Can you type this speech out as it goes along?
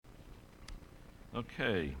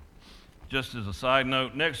Okay, just as a side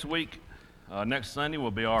note, next Sunday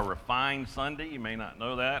will be our Refined Sunday. You may not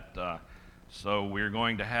know that. So we're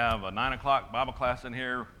going to have a 9 o'clock Bible class in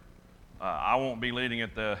here. I won't be leading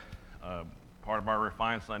at the part of our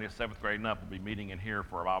Refined Sunday. 7th grade and up will be meeting in here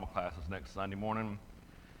for our Bible classes next Sunday morning.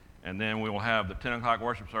 And then we will have the 10 o'clock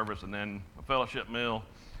worship service and then a fellowship meal,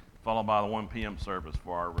 followed by the 1 p.m. service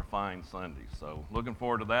for our Refined Sunday. So looking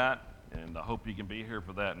forward to that, and I hope you can be here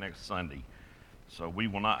for that next Sunday. So we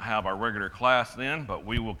will not have our regular class then, but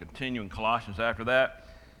we will continue in Colossians after that.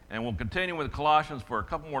 And we'll continue with Colossians for a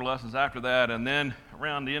couple more lessons after that. And then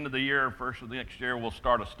around the end of the year, first of the next year, we'll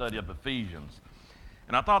start a study of Ephesians.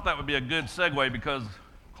 And I thought that would be a good segue because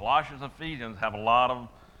Colossians and Ephesians have a lot of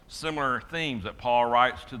similar themes that Paul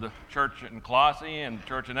writes to the church in Colossae and the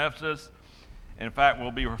church in Ephesus. And in fact,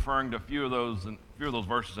 we'll be referring to a few of those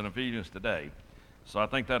verses in Ephesians today. So I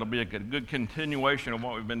think that'll be a good continuation of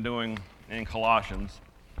what we've been doing in Colossians.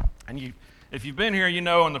 And if you've been here, you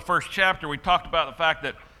know in the first chapter we talked about the fact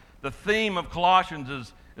that the theme of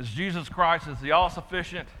Colossians is Jesus Christ as the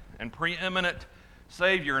all-sufficient and preeminent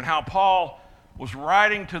Savior, and how Paul was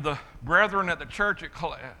writing to the brethren at the church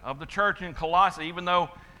of the church in Colossae, even though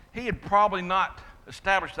he had probably not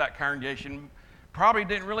established that congregation, probably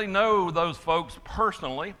didn't really know those folks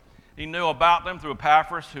personally. He knew about them through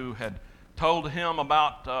Epaphras, who had told him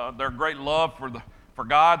about their great love for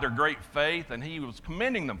God, their great faith, and he was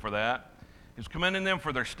commending them for that. He was commending them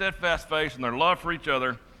for their steadfast faith and their love for each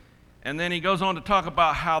other. And then he goes on to talk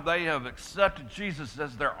about how they have accepted Jesus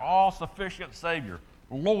as their all-sufficient Savior,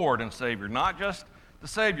 Lord and Savior, not just the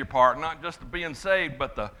Savior part, not just the being saved,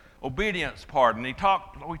 but the obedience part. And we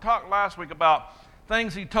talked last week about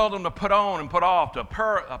things he told them to put on and put off, to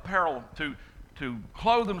apparel, to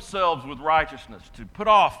clothe themselves with righteousness, to put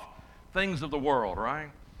off things of the world, right?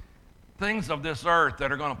 Things of this earth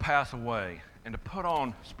that are going to pass away, and to put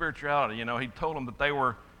on spirituality. You know, he told them that they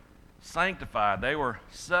were sanctified, they were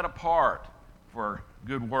set apart for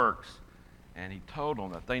good works, and he told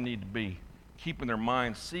them that they need to be keeping their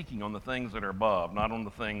minds seeking on the things that are above, not on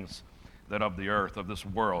the things that of the earth, of this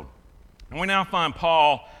world. And we now find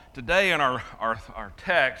Paul today in our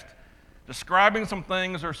text describing some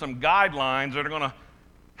things or some guidelines that are going to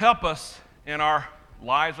help us in our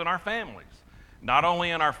lives and our families. Not only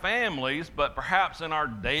in our families, but perhaps in our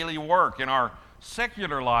daily work, in our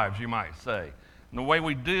secular lives, you might say, and the way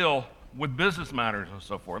we deal with business matters and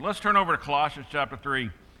so forth. Let's turn over to Colossians chapter 3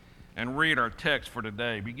 and read our text for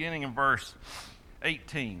today, beginning in verse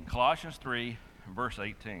 18. Colossians 3, verse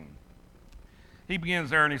 18. He begins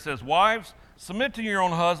there and he says, "Wives, submit to your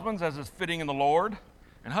own husbands as is fitting in the Lord,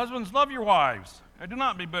 and husbands, love your wives, and do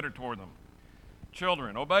not be bitter toward them.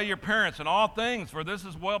 Children, obey your parents in all things, for this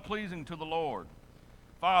is well-pleasing to the Lord.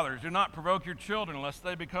 Fathers, do not provoke your children, lest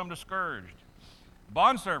they become discouraged.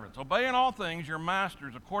 Bondservants, obey in all things your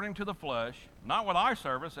masters according to the flesh, not with eye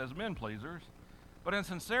service as men pleasers, but in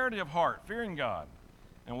sincerity of heart, fearing God.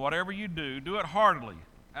 And whatever you do, do it heartily,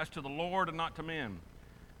 as to the Lord and not to men,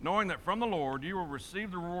 knowing that from the Lord you will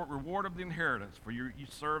receive the reward of the inheritance, for you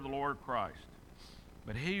serve the Lord Christ.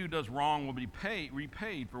 But he who does wrong will be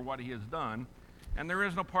repaid for what he has done, and there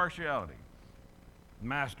is no partiality.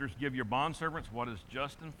 Masters, give your bondservants what is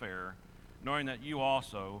just and fair, knowing that you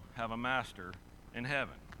also have a master in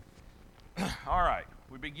heaven." All right,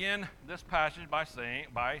 we begin this passage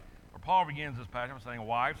Paul begins this passage by saying,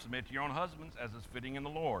 "Wives, submit to your own husbands as is fitting in the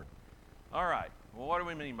Lord." All right, well, what do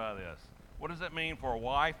we mean by this? What does it mean for a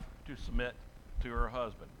wife to submit to her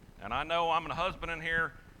husband? And I know I'm a husband in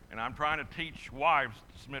here, and I'm trying to teach wives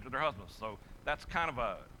to submit to their husbands, so that's kind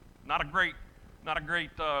of not a great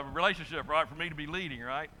relationship, right, for me to be leading,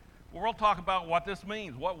 right? Well, we'll talk about what this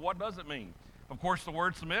means. What does it mean? Of course, the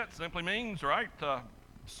word submit simply means, right,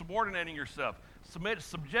 subordinating yourself,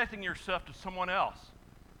 subjecting yourself to someone else.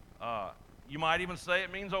 You might even say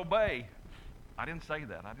it means obey. I didn't say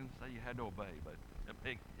that. I didn't say you had to obey, but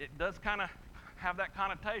it does kind of have that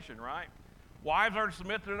connotation, right? Wives are to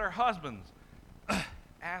submit to their husbands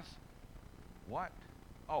as what?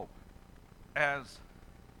 Oh, as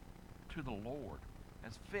to the Lord,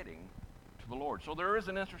 as fitting to the Lord. So there is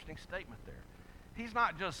an interesting statement there. He's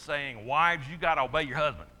not just saying, wives, you got to obey your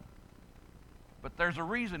husband. But there's a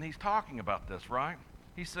reason he's talking about this, right?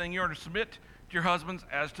 He's saying you are to submit to your husbands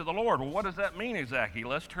as to the Lord. Well, what does that mean exactly?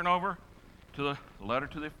 Let's turn over to the letter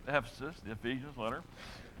to the Ephesus, the Ephesians letter,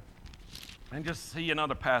 and just see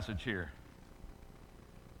another passage here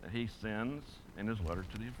that he sends in his letter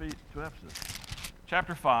to Ephesus.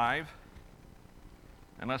 Chapter 5,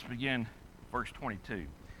 and let's begin verse 22.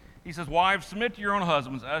 He says, "Wives, submit to your own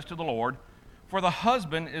husbands as to the Lord, for the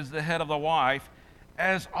husband is the head of the wife,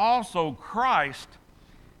 as also Christ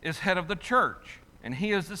is head of the church, and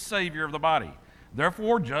he is the Savior of the body.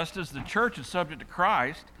 Therefore, just as the church is subject to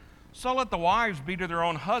Christ, so let the wives be to their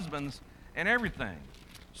own husbands in everything.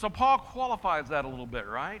 So Paul qualifies that a little bit,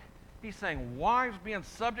 right? He's saying, wives, being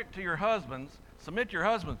subject to your husbands, submit to your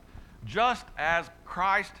husbands, just as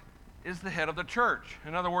Christ is the head of the church.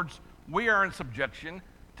 In other words, we are in subjection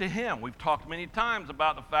to him. We've talked many times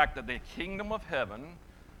about the fact that the kingdom of heaven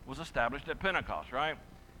was established at Pentecost, right?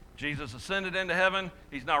 Jesus ascended into heaven.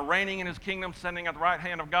 He's now reigning in his kingdom, sitting at the right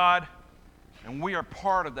hand of God. And we are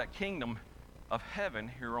part of that kingdom of heaven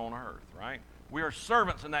here on earth, right? We are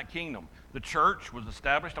servants in that kingdom. The church was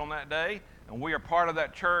established on that day, and we are part of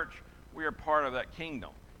that church. We are part of that kingdom.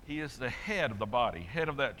 He is the head of the body, head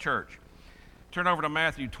of that church. Turn over to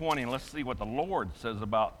Matthew 20, and let's see what the Lord says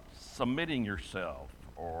about submitting yourself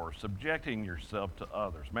or subjecting yourself to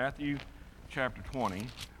others. Matthew chapter 20.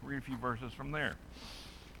 Read a few verses from there.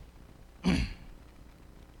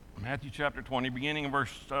 Matthew chapter 20, beginning in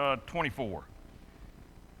verse 24.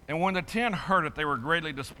 And when the 10 heard it, they were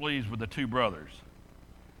greatly displeased with the two brothers.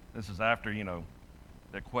 This is after,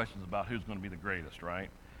 their questions about who's going to be the greatest, right?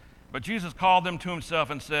 But Jesus called them to himself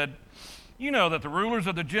and said, you know that the rulers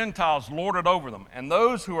of the Gentiles lord it over them, and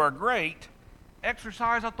those who are great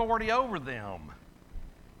exercise authority over them.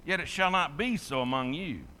 Yet it shall not be so among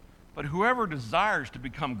you. But whoever desires to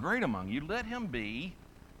become great among you, let him be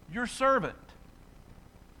your servant.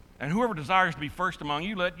 And whoever desires to be first among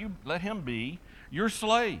you, let him be your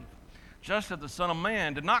slave. Just as the Son of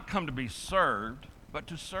Man did not come to be served, but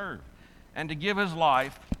to serve, and to give his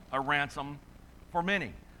life a ransom for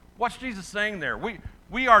many. What's Jesus saying there?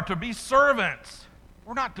 We are to be servants.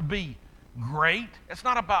 We're not to be great. It's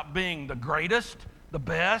not about being the greatest, the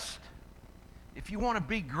best. If you want to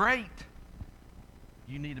be great,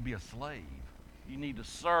 you need to be a slave. You need to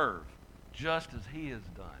serve just as he has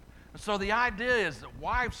done. And so the idea is that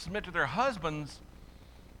wives submit to their husbands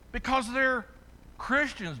because they're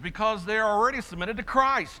Christians, because they're already submitted to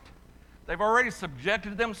Christ. They've already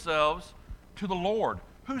subjected themselves to the Lord,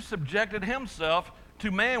 who subjected himself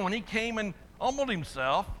to man when he came and humbled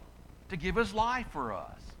himself to give his life for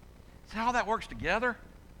us. See how that works together?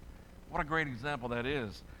 What a great example that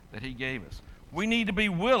is that he gave us. We need to be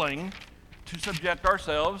willing to subject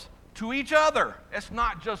ourselves to each other. It's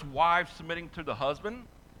not just wives submitting to the husband.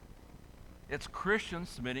 It's Christians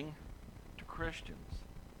submitting to Christians.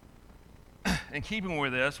 In keeping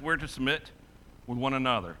with this, we're to submit with one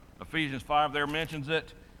another. Ephesians 5 there mentions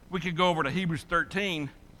it. We could go over to Hebrews 13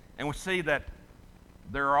 and we see that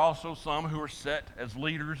there are also some who are set as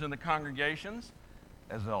leaders in the congregations,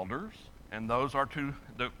 as elders, and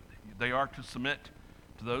they are to submit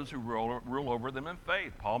to those who rule over them in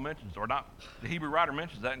faith. Paul mentions, or not, the Hebrew writer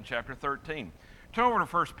mentions that in chapter 13. Turn over to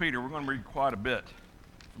 1 Peter. We're going to read quite a bit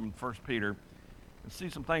from 1 Peter and see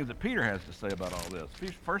some things that Peter has to say about all this.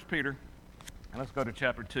 1 Peter, and let's go to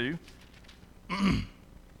chapter 2.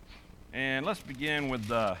 And let's begin with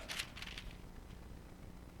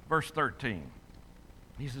verse 13.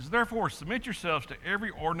 He says, therefore, submit yourselves to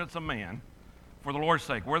every ordinance of man for the Lord's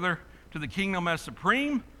sake, whether to the kingdom as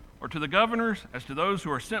supreme or to the governors as to those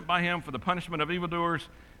who are sent by him for the punishment of evildoers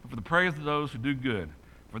and for the praise of those who do good.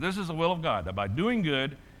 For this is the will of God, that by doing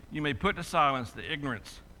good you may put to silence the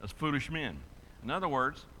ignorance of foolish men. In other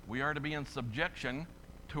words, we are to be in subjection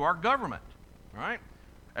to our government, right?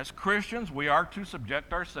 As Christians, we are to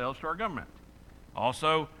subject ourselves to our government.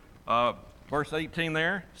 Also, verse 18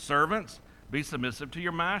 there, servants, be submissive to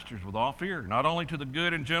your masters with all fear, not only to the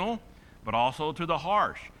good and gentle, but also to the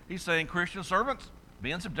harsh. He's saying, Christian servants,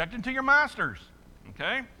 be in subjection to your masters,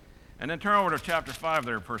 okay? And then turn over to chapter 5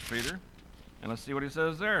 there, 1 Peter, and let's see what he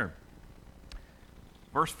says there.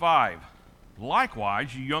 Verse 5,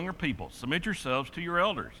 likewise, you younger people, submit yourselves to your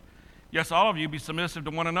elders. Yes, all of you be submissive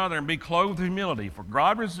to one another and be clothed with humility, for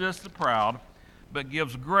God resists the proud, but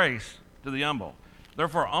gives grace to the humble.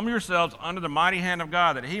 Therefore, humble yourselves under the mighty hand of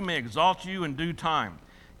God, that he may exalt you in due time,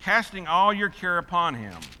 casting all your care upon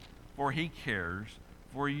him, for he cares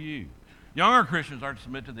for you. Younger Christians are to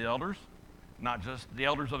submit to the elders, not just the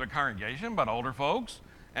elders of the congregation, but older folks,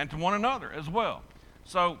 and to one another as well.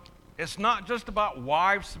 So it's not just about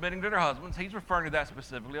wives submitting to their husbands. He's referring to that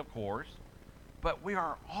specifically, of course. But we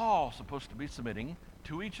are all supposed to be submitting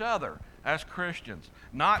to each other as Christians,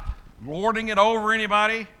 not lording it over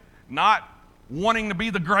anybody, not wanting to be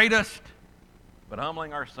the greatest, but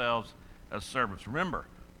humbling ourselves as servants. Remember,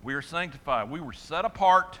 we are sanctified. We were set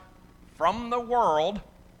apart from the world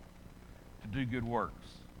to do good works,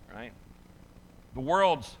 right? The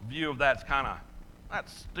world's view of that's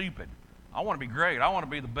that's stupid. I want to be great. I want to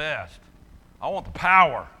be the best. I want the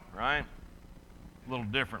power, right? little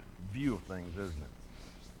different view of things, isn't it?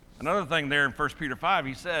 Another thing there in 1 Peter 5,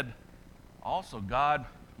 he said, also, God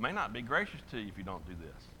may not be gracious to you if you don't do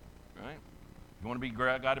this, right? You want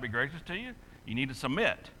God to be gracious to you? You need to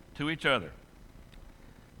submit to each other.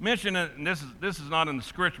 Mention, and this is not in the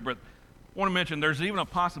scripture, but I want to mention there's even a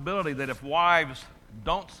possibility that if wives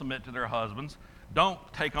don't submit to their husbands, don't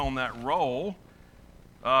take on that role,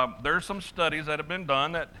 there's some studies that have been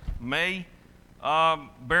done that may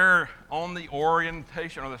bear on the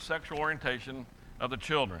orientation or the sexual orientation of the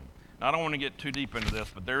children. Now, I don't want to get too deep into this,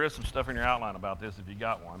 but there is some stuff in your outline about this if you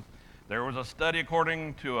got one. There was a study,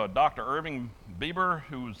 according to Dr. Irving Bieber,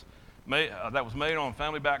 that was made on a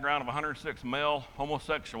family background of 106 male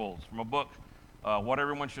homosexuals from a book, What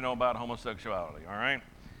Everyone Should Know About Homosexuality, all right?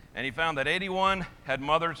 And he found that 81 had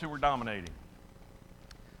mothers who were dominating.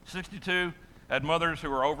 62 had mothers who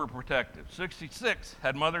were overprotective. 66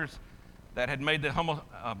 had mothers that had made the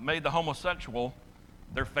homosexual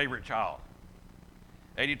their favorite child.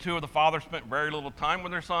 82 of the fathers spent very little time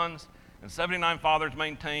with their sons, and 79 fathers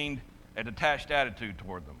maintained a detached attitude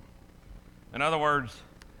toward them. In other words,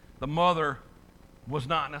 the mother was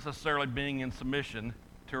not necessarily being in submission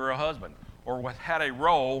to her husband, or had a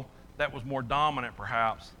role that was more dominant,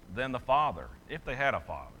 perhaps, than the father, if they had a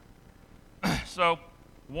father. So,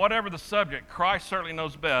 whatever the subject, Christ certainly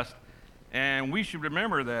knows best, and we should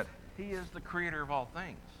remember that he is the creator of all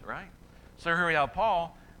things, right? So here we have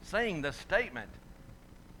Paul saying this statement,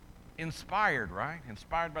 inspired, right?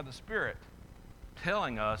 Inspired by the Spirit,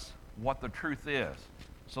 telling us what the truth is.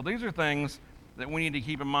 So these are things that we need to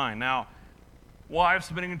keep in mind. Now, wives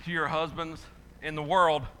submitting to your husbands in the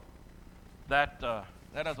world, that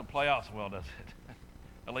doesn't play out so well, does it?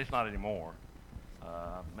 At least not anymore.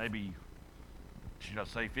 Maybe, should I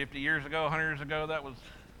say 50 years ago, 100 years ago, that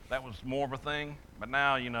was more of a thing. But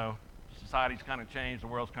now, society's kind of changed, the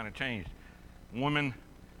world's kind of changed. Women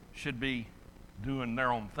should be doing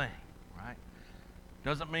their own thing, right?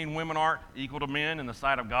 Doesn't mean women aren't equal to men in the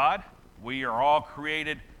sight of God. We are all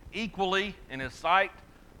created equally in his sight,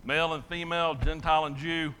 male and female, Gentile and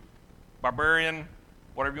Jew, barbarian,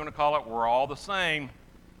 whatever you want to call it, we're all the same.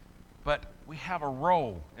 But we have a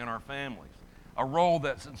role in our families, a role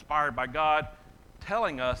that's inspired by God,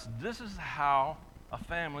 telling us this is how a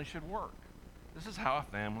family should work. This is how a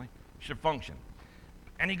family should function.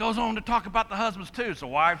 And he goes on to talk about the husbands too, so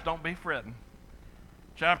wives, don't be fretting.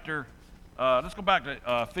 Let's go back to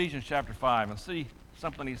Ephesians chapter 5 and see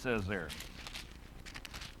something he says there.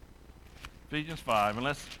 Ephesians 5, and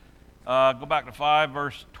let's go back to 5,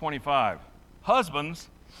 verse 25. Husbands,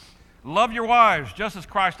 love your wives, just as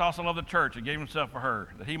Christ also loved the church and gave himself for her,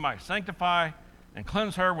 that he might sanctify and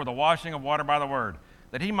cleanse her with the washing of water by the word,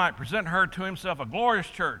 that he might present her to himself a glorious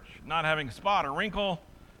church, not having spot or wrinkle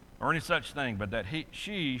or any such thing, but that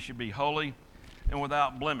she should be holy and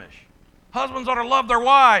without blemish. Husbands ought to love their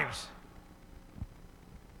wives.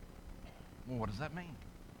 Well, what does that mean?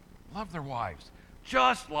 Love their wives,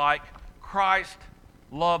 just like Christ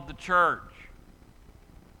loved the church.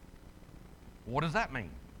 What does that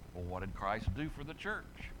mean? Well, what did Christ do for the church?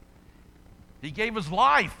 He gave his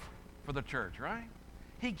life for the church, right?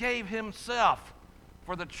 He gave himself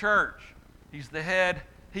for the church. He's the head.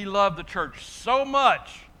 He loved the church so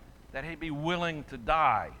much that he'd be willing to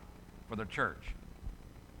die for the church.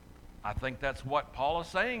 I think that's what Paul is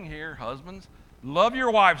saying here, husbands. Love your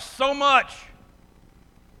wife so much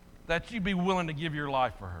that you'd be willing to give your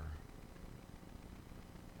life for her.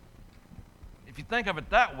 If you think of it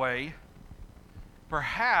that way,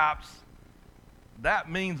 perhaps that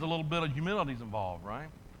means a little bit of humility is involved, right?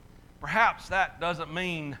 Perhaps that doesn't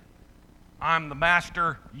mean I'm the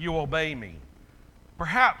master, you obey me.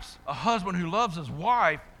 Perhaps a husband who loves his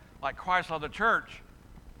wife like Christ loved the church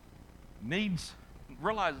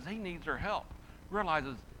realizes he needs her help,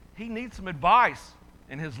 realizes he needs some advice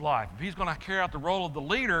in his life. If he's going to carry out the role of the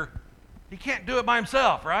leader, he can't do it by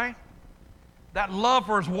himself, right? That love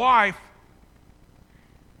for his wife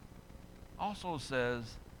also says,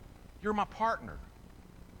 you're my partner.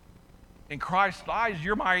 In Christ's eyes,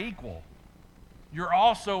 you're my equal. You're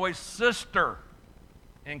also a sister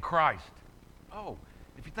in Christ. Oh,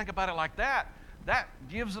 if you think about it like that, that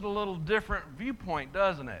gives it a little different viewpoint,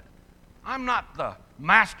 doesn't it? I'm not the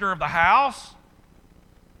master of the house.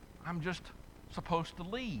 I'm just supposed to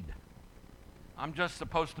lead. I'm just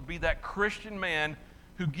supposed to be that Christian man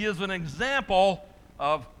who gives an example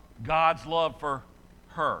of God's love for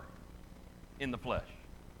her in the flesh.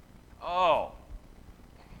 Oh,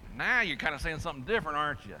 now you're kind of saying something different,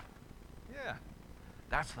 aren't you? Yeah.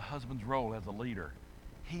 That's the husband's role as a leader.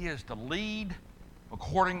 He is to lead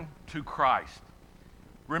according to Christ.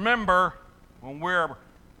 Remember, when we're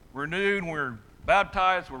renewed, when we're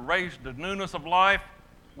baptized, we're raised to newness of life.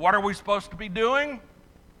 What are we supposed to be doing?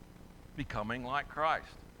 Becoming like Christ.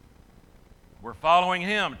 We're following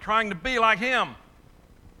Him, trying to be like Him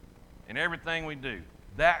in everything we do.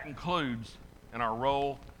 That includes in our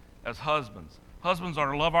role as husbands. Husbands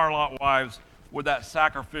are to love our wives with that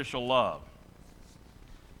sacrificial love,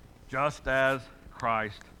 just as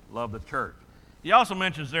Christ loved the church. He also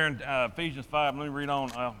mentions there in Ephesians 5, let me read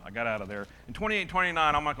on, I got out of there. In 28 and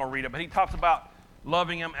 29, I'm not going to read it, but he talks about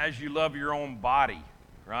loving Him as you love your own body,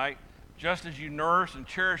 right? Just as you nurse and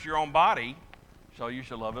cherish your own body, so you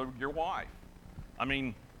should love your wife. I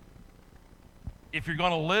mean, if you're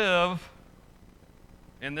going to live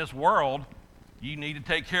in this world, you need to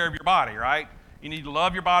take care of your body, right? You need to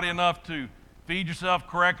love your body enough to feed yourself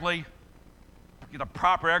correctly, get the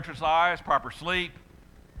proper exercise, proper sleep,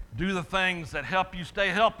 do the things that help you stay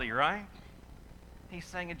healthy, right? He's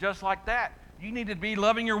saying it just like that. You need to be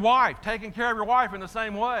loving your wife, taking care of your wife in the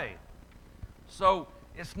same way. So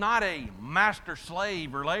it's not a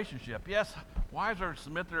master-slave relationship. Yes, wives are to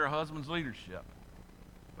submit to their husband's leadership,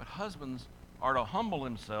 but husbands are to humble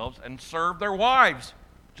themselves and serve their wives,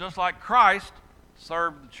 just like Christ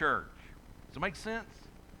served the church. Does it make sense?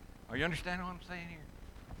 Are you understanding what I'm saying here?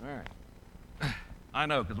 All right. I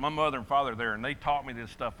know, because my mother and father are there, and they taught me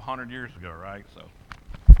this stuff 100 years ago, right? So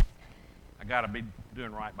I got to be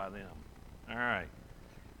doing right by them. All right.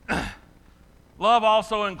 Love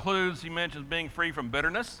also includes, he mentions, being free from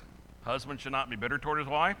bitterness. Husband should not be bitter toward his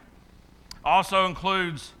wife. Also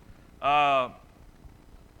includes, well,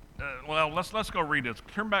 let's go read this.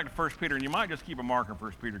 Turn back to 1 Peter, and you might just keep a mark in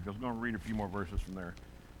 1 Peter, because we're going to read a few more verses from there.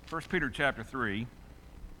 1 Peter chapter 3.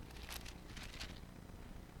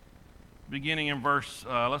 Beginning in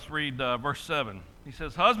let's read verse 7. He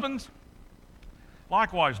says, Husbands,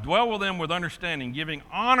 likewise, dwell with them with understanding, giving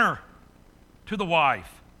honor to the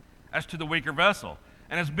wife as to the weaker vessel,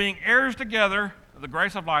 and as being heirs together of the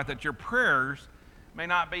grace of life, that your prayers may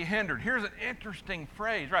not be hindered. Here's an interesting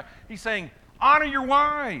phrase, right? He's saying, honor your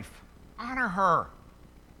wife. Honor her.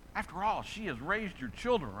 After all, she has raised your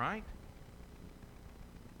children, right?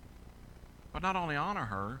 But not only honor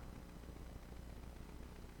her,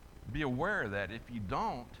 be aware that if you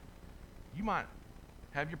don't, you might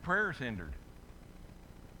have your prayers hindered.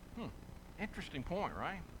 Interesting point,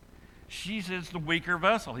 right? She's the weaker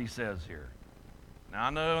vessel, he says here. Now, I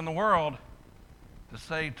know in the world, to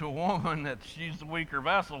say to a woman that she's the weaker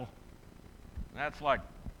vessel, that's like,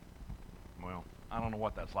 well, I don't know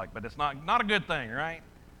what that's like, but it's not a good thing, right?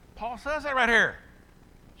 Paul says that right here.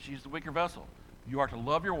 She's the weaker vessel. You are to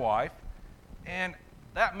love your wife, and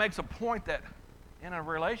that makes a point that in a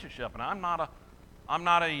relationship, and I'm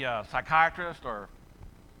not a psychiatrist or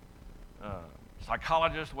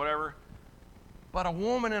psychologist, whatever, but a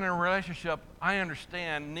woman in a relationship, I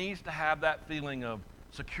understand, needs to have that feeling of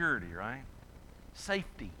security, right?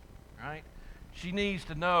 Safety, right? She needs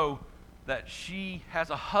to know that she has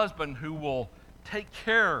a husband who will take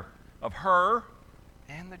care of her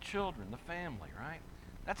and the children, the family, right?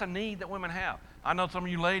 That's a need that women have. I know some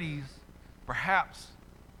of you ladies perhaps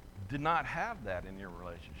did not have that in your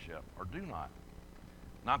relationship, or do not.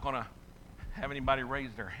 Not going to have anybody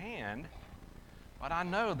raise their hand, but I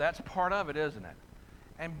know that's part of it, isn't it?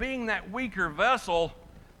 And being that weaker vessel,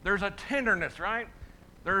 there's a tenderness, right?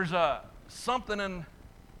 There's something in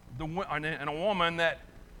a woman that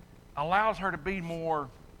allows her to be more,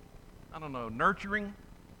 nurturing,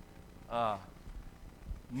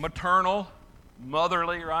 maternal,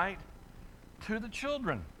 motherly, right? To the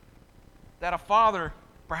children that a father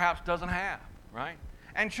perhaps doesn't have, right?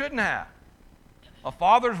 And shouldn't have. A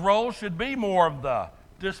father's role should be more of the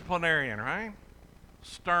disciplinarian, right?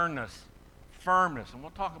 Sternness, firmness, and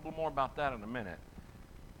we'll talk a little more about that in a minute.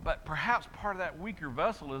 But perhaps part of that weaker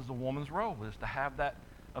vessel is the woman's role, is to have that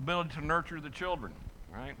ability to nurture the children,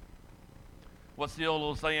 right? What's the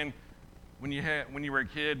old saying? When you were a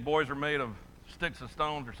kid, boys are made of sticks and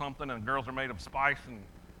stones or something, and girls are made of spice and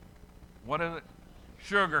what is it?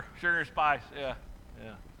 Sugar and spice, yeah.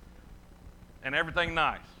 And everything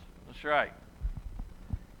nice. That's right.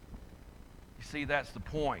 You see, that's the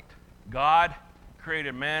point. God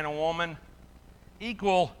created man and woman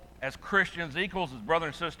equal as Christians, equals as brother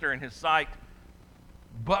and sister in His sight,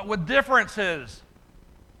 but with differences.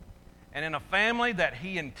 And in a family that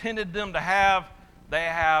He intended them to have, they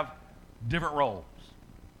have different roles.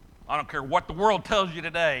 I don't care what the world tells you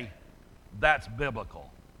today, that's biblical.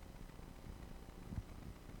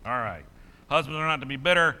 All right. Husbands are not to be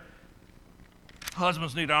bitter.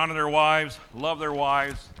 Husbands need to honor their wives, love their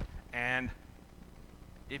wives, and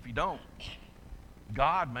if you don't,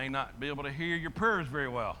 God may not be able to hear your prayers very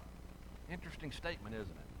well. Interesting statement, isn't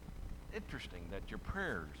it? interesting that your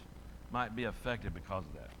prayers might be affected because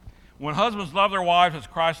of that. When husbands love their wives as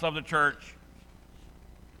Christ loved the church,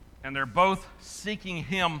 and they're both seeking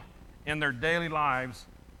Him in their daily lives,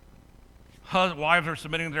 wives are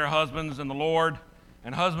submitting to their husbands in the Lord,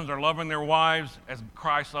 and husbands are loving their wives as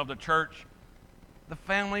Christ loved the church, the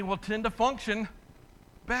family will tend to function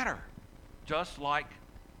better, just like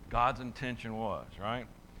God's intention was, right?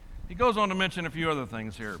 He goes on to mention a few other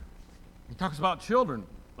things here. He talks about children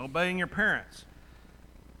obeying your parents.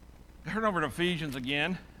 Turn over to Ephesians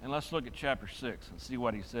again, and let's look at chapter 6 and see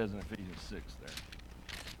what he says in Ephesians 6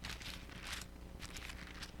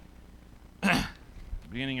 there.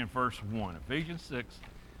 Beginning in verse 1. Ephesians 6,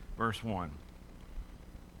 verse 1.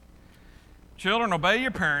 Children, obey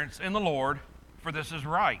your parents in the Lord, for this is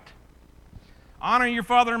right. Honor your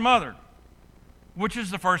father and mother, which is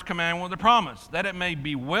the first commandment with the promise, that it may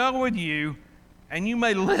be well with you and you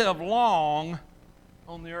may live long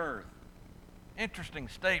on the earth. Interesting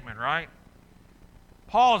statement, right?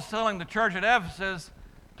 Paul is telling the church at Ephesus,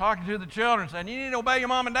 talking to the children, saying, you need to obey your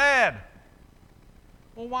mom and dad.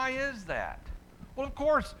 Well, why is that? Well, of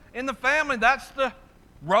course, in the family, that's the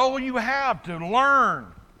role you have, to learn,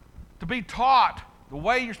 to be taught the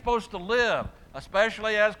way you're supposed to live,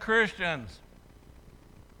 especially as Christians.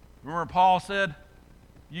 Remember Paul said,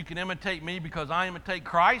 you can imitate me because I imitate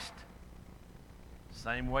Christ?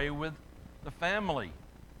 Same way with the family.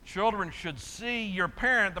 Children should see the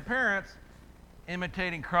parents,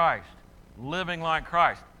 imitating Christ, living like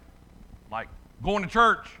Christ. Like going to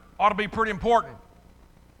church ought to be pretty important.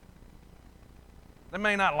 They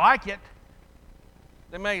may not like it.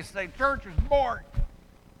 They may say, church is boring.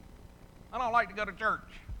 I don't like to go to church.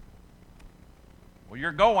 Well,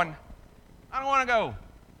 you're going. I don't want to go.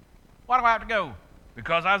 Why do I have to go?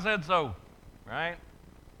 Because I said so, right?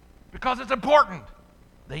 Because it's important.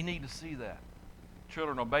 They need to see that.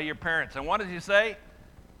 Children, obey your parents. And what does he say?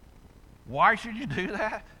 Why should you do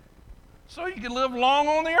that? So you can live long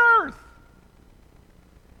on the earth.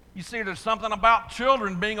 You see, there's something about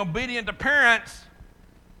children being obedient to parents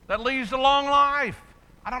that leads to long life.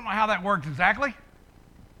 I don't know how that works exactly,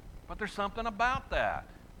 but there's something about that.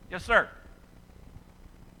 Yes, sir.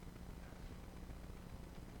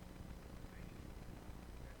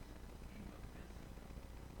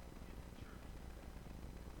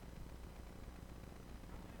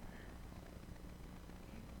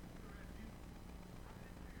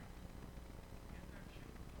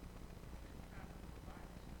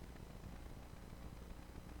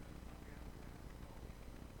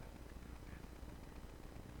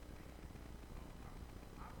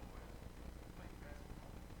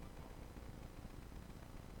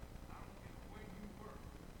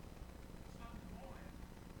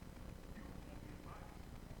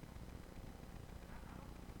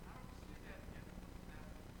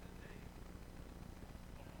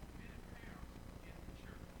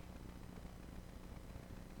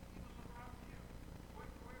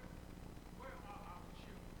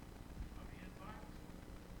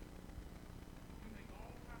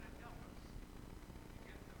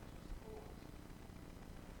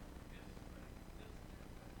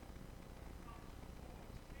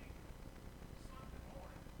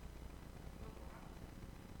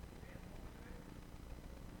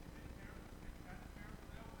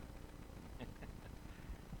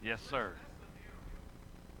 Yes, sir.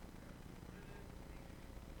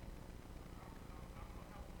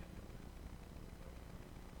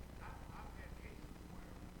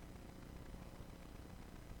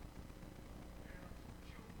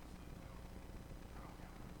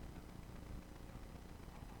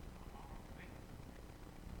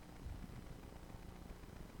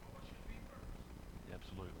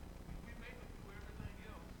 Absolutely.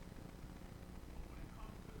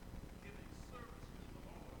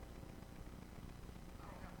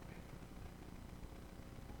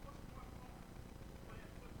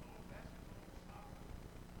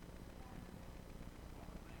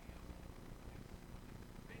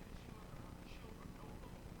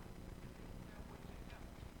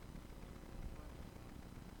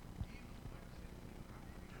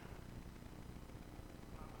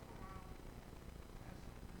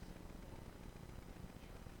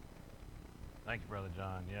 Thank you, Brother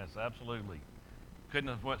John. Yes, absolutely.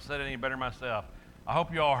 Couldn't have said it any better myself. I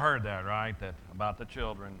hope you all heard that, right? That about the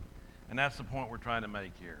children. And that's the point we're trying to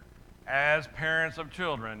make here. As parents of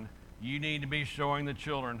children, you need to be showing the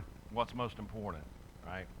children what's most important,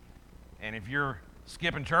 right? And if you're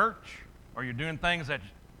skipping church or you're doing things that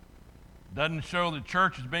doesn't show the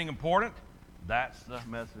church as being important, that's the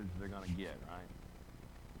message they're going to get, right?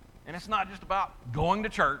 And it's not just about going to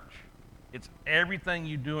church. It's everything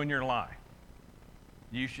you do in your life.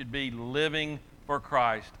 You should be living for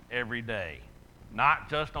Christ every day, not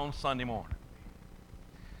just on Sunday morning.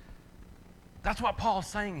 That's what Paul's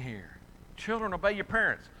saying here. Children, obey your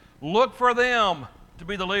parents. Look for them to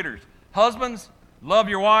be the leaders. Husbands, love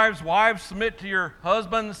your wives. Wives, submit to your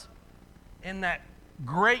husbands in that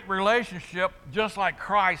great relationship, just like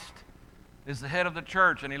Christ is the head of the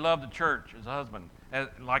church, and he loved the church as a husband,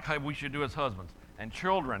 like how we should do as husbands. And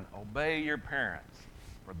children, obey your parents,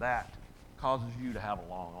 for that causes you to have a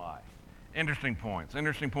long life. Interesting points.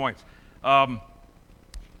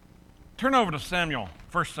 Turn over to Samuel,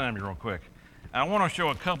 1 Samuel real quick. And I want to show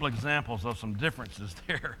a couple examples of some differences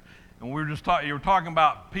there. And you were talking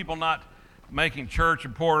about people not making church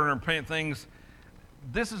important or things.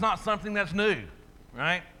 This is not something that's new,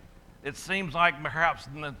 right? It seems like perhaps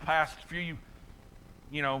in the past few,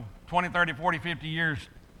 20, 30, 40, 50 years,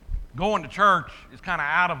 going to church is kind of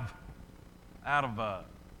out of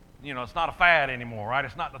it's not a fad anymore, right?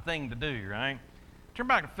 It's not the thing to do, right? Turn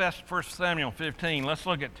back to 1 Samuel 15. Let's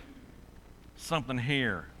look at something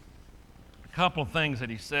here. A couple of things that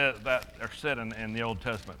he said that are said in the Old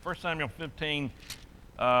Testament. 1 Samuel 15,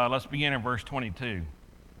 let's begin in verse 22.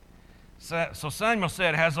 So Samuel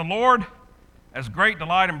said, "Has the Lord as great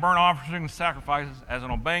delight in burnt offerings and sacrifices as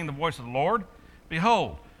in obeying the voice of the Lord?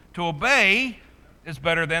 Behold, to obey is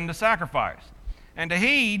better than to sacrifice, and to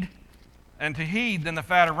heed than the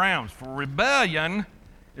fat of rams. For rebellion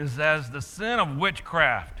is as the sin of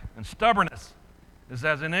witchcraft, and stubbornness is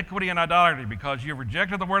as iniquity and idolatry. Because you have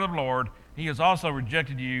rejected the word of the Lord, he has also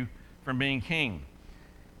rejected you from being king."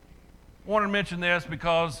 I wanted to mention this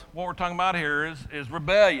because what we're talking about here is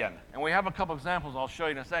rebellion. And we have a couple examples I'll show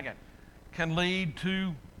you in a second. Can lead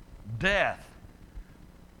to death.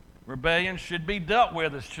 Rebellion should be dealt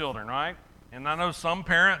with as children, right? And I know some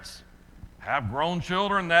parents have grown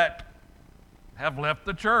children that have left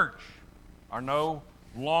the church, are no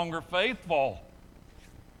longer faithful.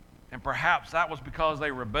 And perhaps that was because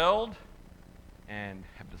they rebelled and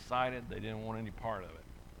have decided they didn't want any part of it.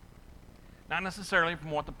 Not necessarily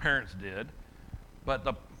from what the parents did, but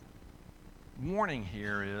the warning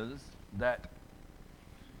here is that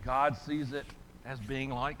God sees it as being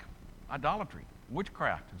like idolatry,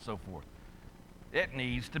 witchcraft, and so forth. It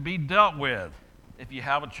needs to be dealt with. If you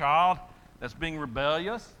have a child that's being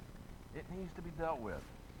rebellious, it needs to be dealt with.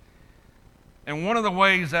 And one of the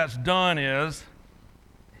ways that's done is,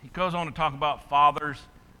 he goes on to talk about fathers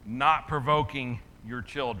not provoking your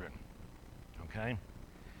children. Okay?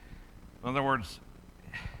 In other words,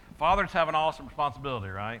 fathers have an awesome responsibility,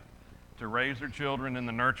 right? To raise their children in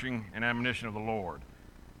the nurturing and admonition of the Lord.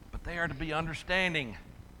 But they are to be understanding,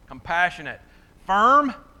 compassionate,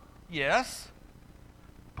 firm, yes,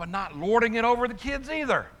 but not lording it over the kids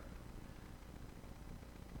either.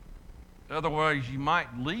 Otherwise, you might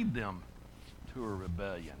lead them to a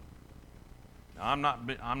rebellion. Now, I'm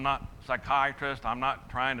not a psychiatrist. I'm not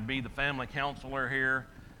trying to be the family counselor here.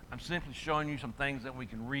 I'm simply showing you some things that we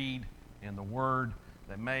can read in the Word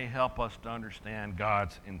that may help us to understand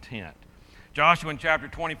God's intent. Joshua in chapter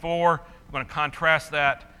 24, I'm going to contrast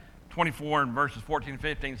that. 24 and verses 14 and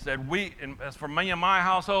 15 said, as for me and my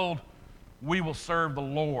household, we will serve the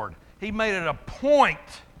Lord. He made it a point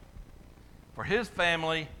for his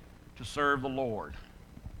family to serve the Lord.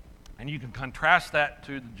 And you can contrast that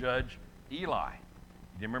to the judge Eli.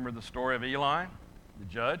 Do you remember the story of Eli, the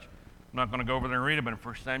judge? I'm not going to go over there and read it, but in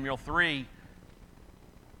 1 Samuel 3,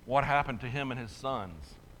 what happened to him and his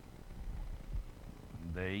sons?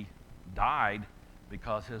 They died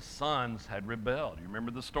because his sons had rebelled. You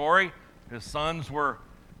remember the story? His sons were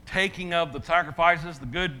taking of the sacrifices, the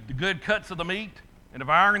good cuts of the meat, and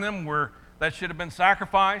devouring them where that should have been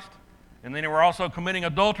sacrificed. And then they were also committing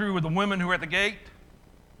adultery with the women who were at the gate.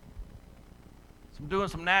 Doing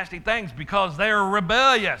some nasty things because they are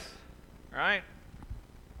rebellious, right?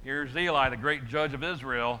 Here's Eli, the great judge of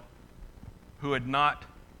Israel, who had not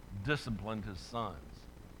disciplined his sons.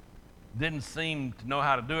 Didn't seem to know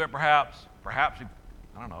how to do it, perhaps. Perhaps he,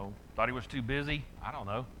 thought he was too busy. I don't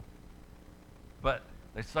know. But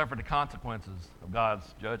they suffered the consequences of God's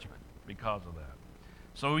judgment because of that.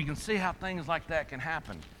 So we can see how things like that can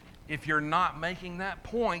happen. If you're not making that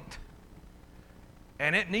point,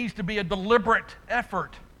 and it needs to be a deliberate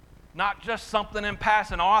effort, not just something in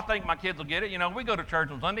passing. Oh, I think my kids will get it. We go to church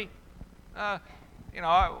on Sunday.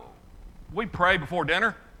 We pray before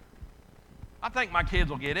dinner. I think my kids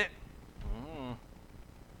will get it.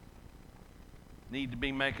 Need to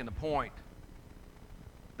be making the point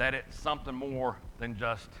that it's something more than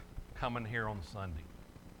just coming here on Sunday.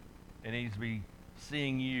 It needs to be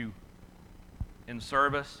seeing you in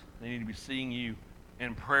service. They need to be seeing you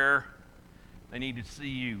in prayer. They need to see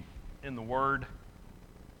you in the Word.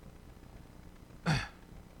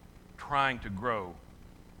 trying to grow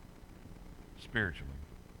spiritually.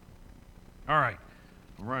 All right,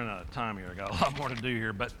 I'm running out of time here. I got a lot more to do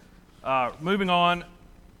here, but moving on.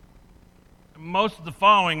 Most of the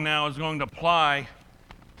following now is going to apply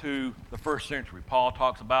to the first century. Paul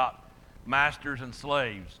talks about masters and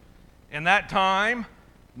slaves. In that time,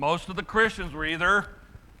 most of the Christians were either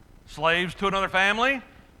slaves to another family,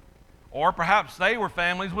 or perhaps they were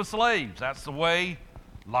families with slaves. That's the way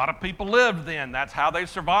a lot of people lived then. That's how they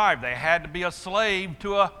survived. They had to be a slave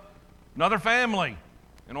to another family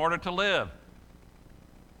in order to live.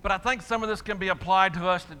 But I think some of this can be applied to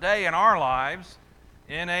us today in our lives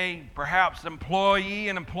in a perhaps employee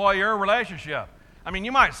and employer relationship. I mean,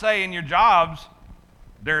 you might say in your jobs,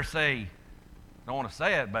 dare say, don't want to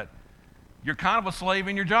say it, but you're kind of a slave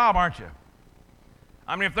in your job, aren't you?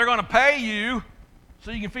 I mean, if they're going to pay you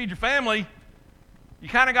so you can feed your family, you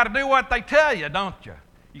kind of got to do what they tell you, don't you?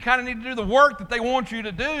 You kind of need to do the work that they want you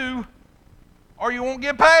to do, or you won't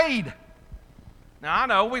get paid. Now, I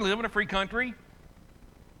know we live in a free country.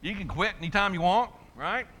 You can quit anytime you want,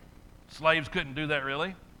 right? Slaves couldn't do that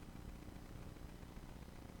really.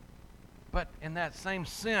 But in that same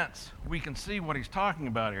sense, we can see what he's talking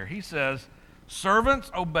about here. He says, servants,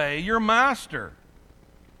 obey your master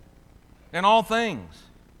in all things,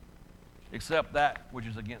 except that which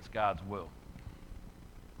is against God's will.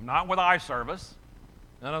 Not with eye service.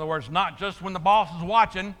 In other words, not just when the boss is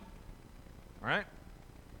watching, right?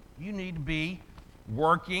 You need to be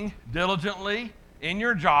working diligently in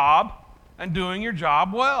your job and doing your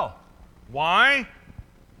job well. Why?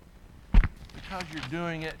 Because you're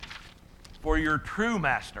doing it for your true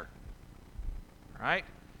master, right?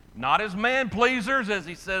 Not as man-pleasers, as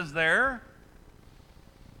he says there,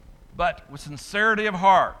 but with sincerity of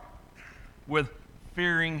heart, with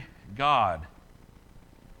fearing God,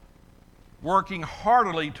 working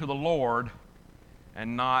heartily to the Lord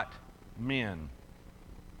and not men.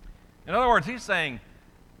 In other words, he's saying,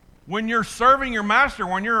 when you're serving your master,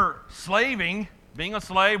 when you're slaving, being a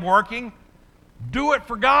slave, working, do it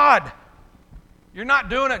for God. You're not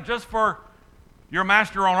doing it just for your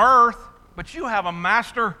master on earth, but you have a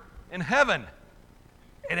master in heaven.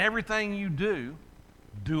 And everything you do,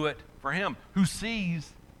 do it for him, who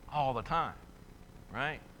sees all the time,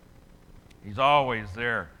 right? He's always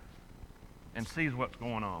there and sees what's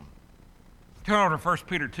going on. Turn over to 1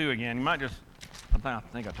 Peter 2 again. You might just, I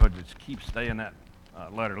think I told you, just keep staying that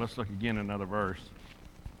letter. Let's look again at another verse.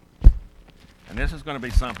 And this is going to be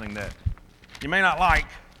something that you may not like,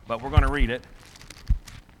 but we're going to read it.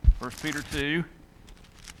 1 Peter 2.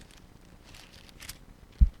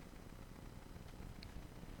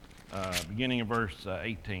 Beginning of verse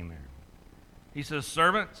 18 there. He says,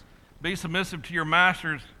 servants, be submissive to your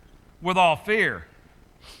masters with all fear,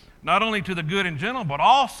 not only to the good and gentle, but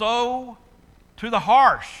also to the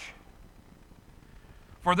harsh.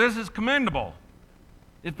 For this is commendable,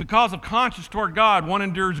 if because of conscience toward God one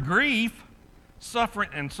endures grief,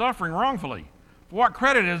 suffering wrongfully. For what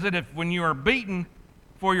credit is it if when you are beaten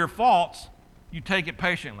for your faults, you take it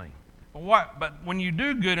patiently? But when you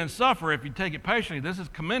do good and suffer, if you take it patiently, this is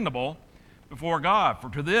commendable before God. For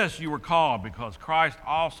to this you were called, because Christ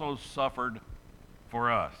also suffered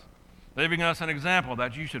for us, leaving us an example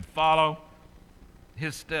that you should follow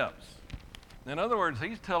his steps. In other words,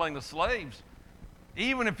 he's telling the slaves,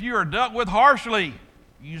 even if you are dealt with harshly,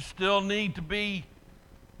 you still need to be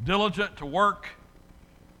diligent to work.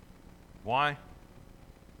 Why?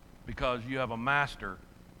 Because you have a master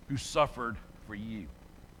who suffered for you.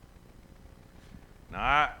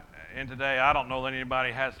 Now, today, I don't know that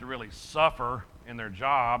anybody has to really suffer in their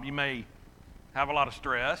job. You may have a lot of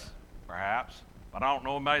stress, perhaps, but I don't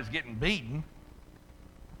know if anybody's getting beaten.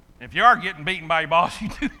 If you are getting beaten by your boss, you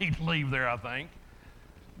do need to leave there, I think.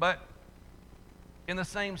 But in the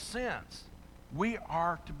same sense, we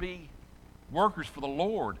are to be workers for the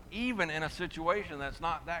Lord, even in a situation that's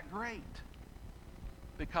not that great,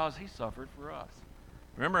 because he suffered for us.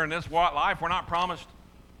 Remember, in this life, we're not promised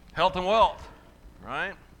health and wealth,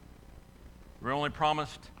 right? We're only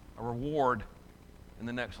promised a reward in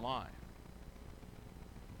the next life.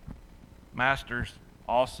 Masters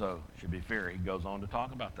also should be fair. He goes on to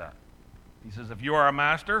talk about that. He says, if you are a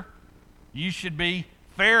master, you should be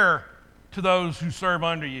fair to those who serve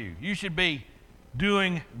under you. You should be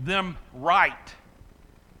doing them right.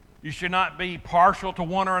 You should not be partial to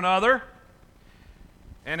one or another.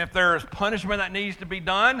 And if there is punishment that needs to be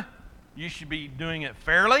done, you should be doing it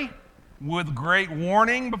fairly, with great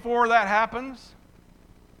warning before that happens,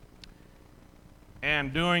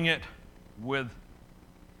 and doing it with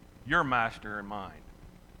your master in mind.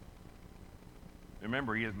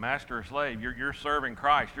 Remember, he is master or slave. You're serving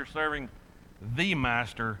Christ. You're serving the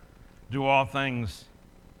master. do all things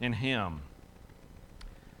in Him.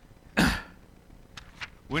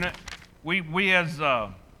 We as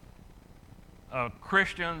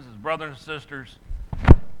Christians, as brothers and sisters,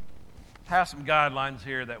 have some guidelines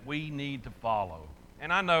here that we need to follow.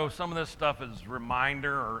 And I know some of this stuff is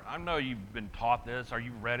reminder, or I know you've been taught this, or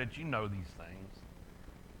you've read it, you know these things.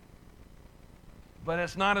 But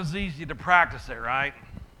it's not as easy to practice it, right?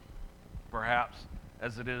 Perhaps,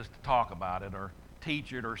 as it is to talk about it, or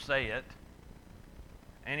teach it, or say it.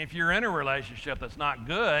 And if you're in a relationship that's not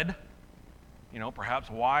good, perhaps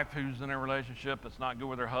a wife who's in a relationship that's not good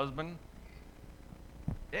with her husband,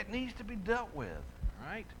 it needs to be dealt with,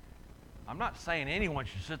 right? I'm not saying anyone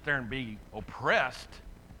should sit there and be oppressed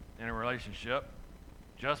in a relationship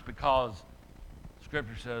just because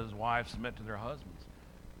Scripture says wives submit to their husbands.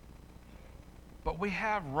 But we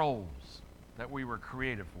have roles that we were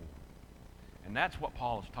created for. And that's what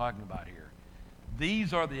Paul is talking about here.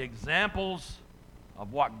 These are the examples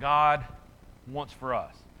of what God wants for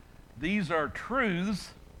us. These are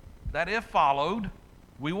truths that, if followed,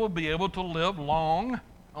 we will be able to live long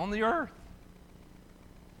on the earth.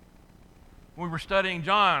 We were studying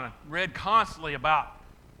John, read constantly about,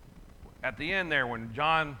 at the end there, when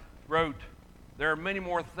John wrote, there are many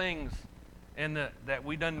more things that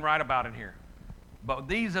we didn't write about in here. But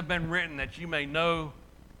these have been written that you may know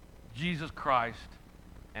Jesus Christ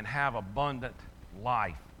and have abundant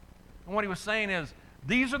life. And what he was saying is,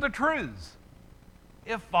 these are the truths.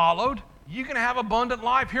 If followed, you can have abundant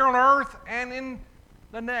life here on earth and in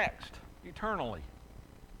the next, eternally.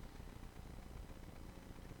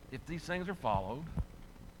 If these things are followed,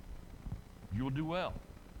 you will do well.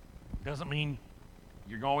 Doesn't mean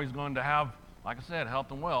you're always going to have, like I said,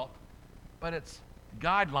 health and wealth, but it's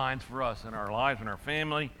guidelines for us in our lives, in our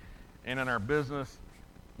family, and in our business,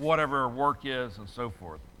 whatever our work is, and so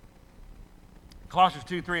forth. Colossians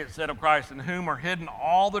 2:3, it said of Christ, in whom are hidden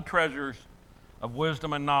all the treasures of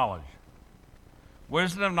wisdom and knowledge.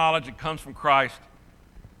 Wisdom and knowledge that comes from Christ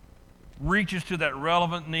reaches to that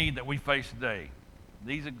relevant need that we face today.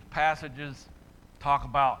 These passages talk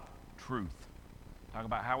about truth, talk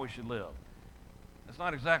about how we should live. It's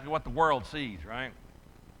not exactly what the world sees, right?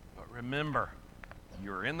 But remember,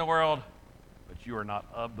 you're in the world, but you are not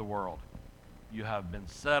of the world. You have been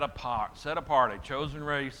set apart, a chosen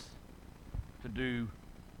race to do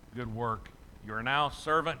good work. You are now a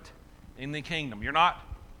servant in the kingdom. You're not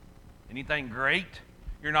anything great.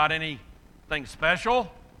 You're not anything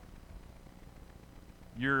special.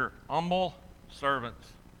 You're humble servants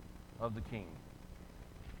of the King.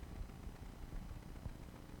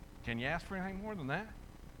 Can you ask for anything more than that?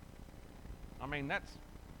 I mean,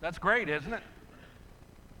 that's great, isn't it?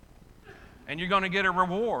 And you're going to get a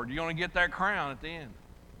reward. You're going to get that crown at the end.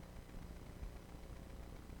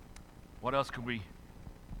 What else could we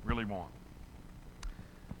really want?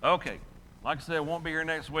 Okay. Like I said, won't be here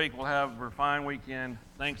next week. We'll have a refined weekend.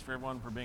 Thanks for everyone for being